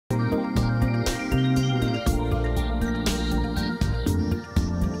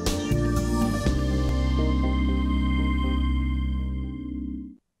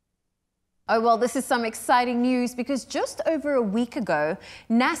Oh, well, this is some exciting news because just over a week ago,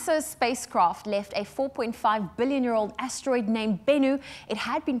 NASA's spacecraft left a 4.5 billion-year-old asteroid named Bennu. It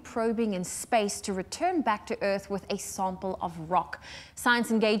had been probing in space to return back to Earth with a sample of rock. Science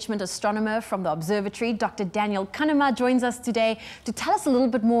engagement astronomer from the observatory, Dr. Daniel Kanema, joins us today to tell us a little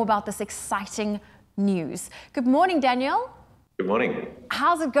bit more about this exciting news. Good morning, Daniel. Good morning.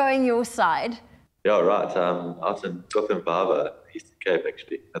 How's it going your side? Yeah, right. Out in Gothenburg Harbour, Eastern Cape,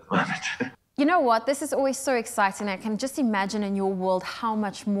 actually, at the moment. You know what? This is always so exciting. I can just imagine in your world how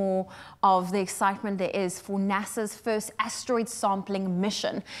much more of the excitement there is for NASA's first asteroid sampling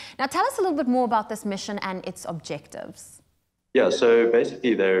mission. Now, tell us a little bit more about this mission and its objectives. Yeah, so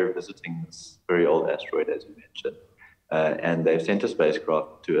basically they're visiting this very old asteroid, as you mentioned, and they've sent a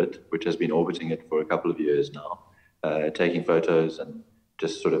spacecraft to it, which has been orbiting it for a couple of years now, taking photos and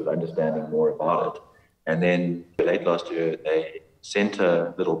just sort of understanding more about it. And then late last year, they sent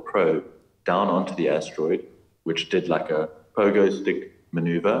a little probe down onto the asteroid, which did like a pogo stick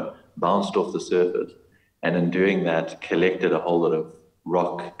maneuver, bounced off the surface, and in doing that, collected a whole lot of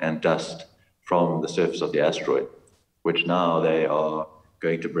rock and dust from the surface of the asteroid, which now they are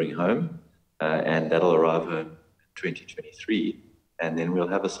going to bring home, and that'll arrive home in 2023, and then we'll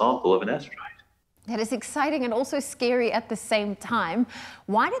have a sample of an asteroid. That is exciting and also scary at the same time.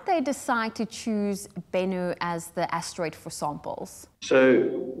 Why did they decide to choose Bennu as the asteroid for samples? So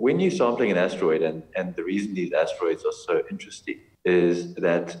when you're sampling an asteroid, and the reason these asteroids are so interesting is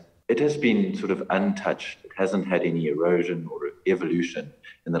that it has been sort of untouched. It hasn't had any erosion or evolution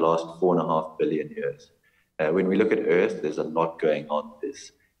in the last 4.5 billion years. When we look at Earth, there's a lot going on.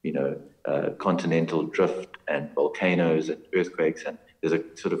 There's, continental drift and volcanoes and earthquakes, and there's a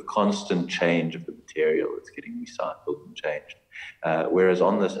sort of constant change of the material that's getting recycled and changed. Whereas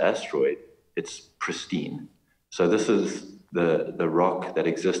on this asteroid, it's pristine. So this is the rock that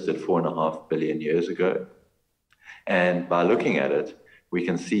existed 4.5 billion years ago. And by looking at it, we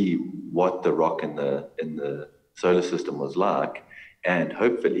can see what the rock in the solar system was like, and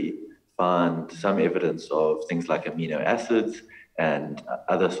hopefully find some evidence of things like amino acids and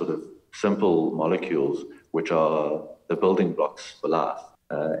other sort of simple molecules, which are the building blocks for life.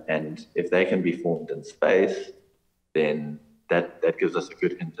 And if they can be formed in space, then that gives us a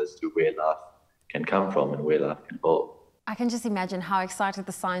good hint as to where life can come from and where life can evolve. I can just imagine how excited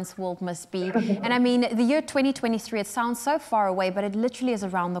the science world must be. And I mean, the year 2023, it sounds so far away, but it literally is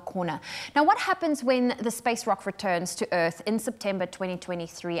around the corner. Now, what happens when the space rock returns to Earth in September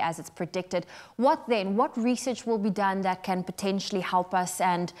 2023, as it's predicted? What then? What research will be done that can potentially help us?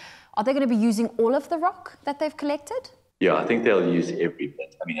 And are they going to be using all of the rock that they've collected? Yeah, I think they'll use every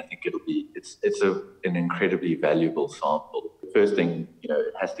bit. I mean, I think it's an incredibly valuable sample. The first thing,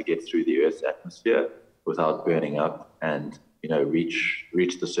 it has to get through the Earth's atmosphere without burning up and,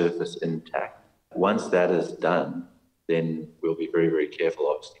 reach the surface intact. Once that is done, then we'll be very, very careful,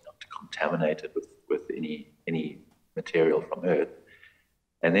 obviously, not to contaminate it with any material from Earth.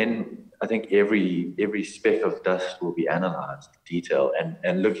 And then I think every speck of dust will be analyzed in detail,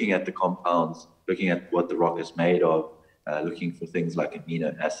 and looking at the compounds, looking at what the rock is made of, looking for things like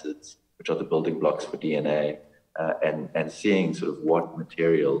amino acids, which are the building blocks for DNA, and seeing sort of what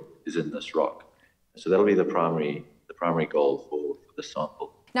material is in this rock. So that'll be the primary goal for the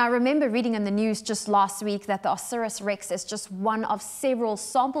sample. Now, I remember reading in the news just last week that the OSIRIS-REx is just one of several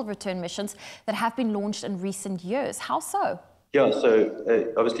sample return missions that have been launched in recent years. How so? Yeah,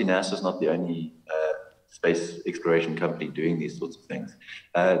 so obviously NASA is not the only space exploration company doing these sorts of things.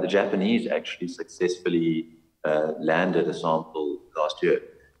 The Japanese actually successfully landed a sample last year,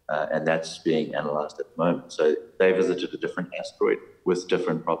 and that's being analyzed at the moment. So they visited a different asteroid with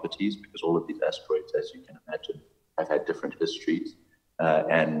different properties, because all of these asteroids, as you can imagine, have had different histories,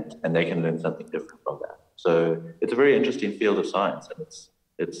 and they can learn something different from that. So it's a very interesting field of science, and it's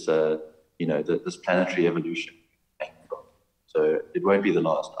this planetary evolution. So it won't be the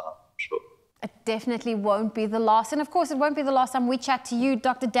last time, I'm sure. It definitely won't be the last. And of course, it won't be the last time we chat to you,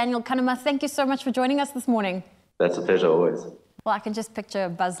 Dr. Daniel Kanema. Thank you so much for joining us this morning. That's a pleasure always. Well, I can just picture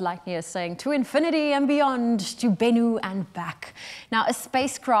Buzz Lightyear saying, to infinity and beyond, to Bennu and back. Now, a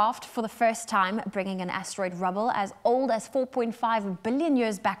spacecraft for the first time bringing an asteroid rubble as old as 4.5 billion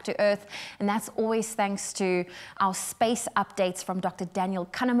years back to Earth. And that's always thanks to our space updates from Dr. Daniel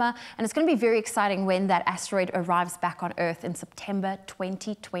Kanema. And it's going to be very exciting when that asteroid arrives back on Earth in September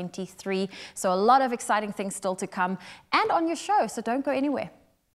 2023. So a lot of exciting things still to come and on your show. So don't go anywhere.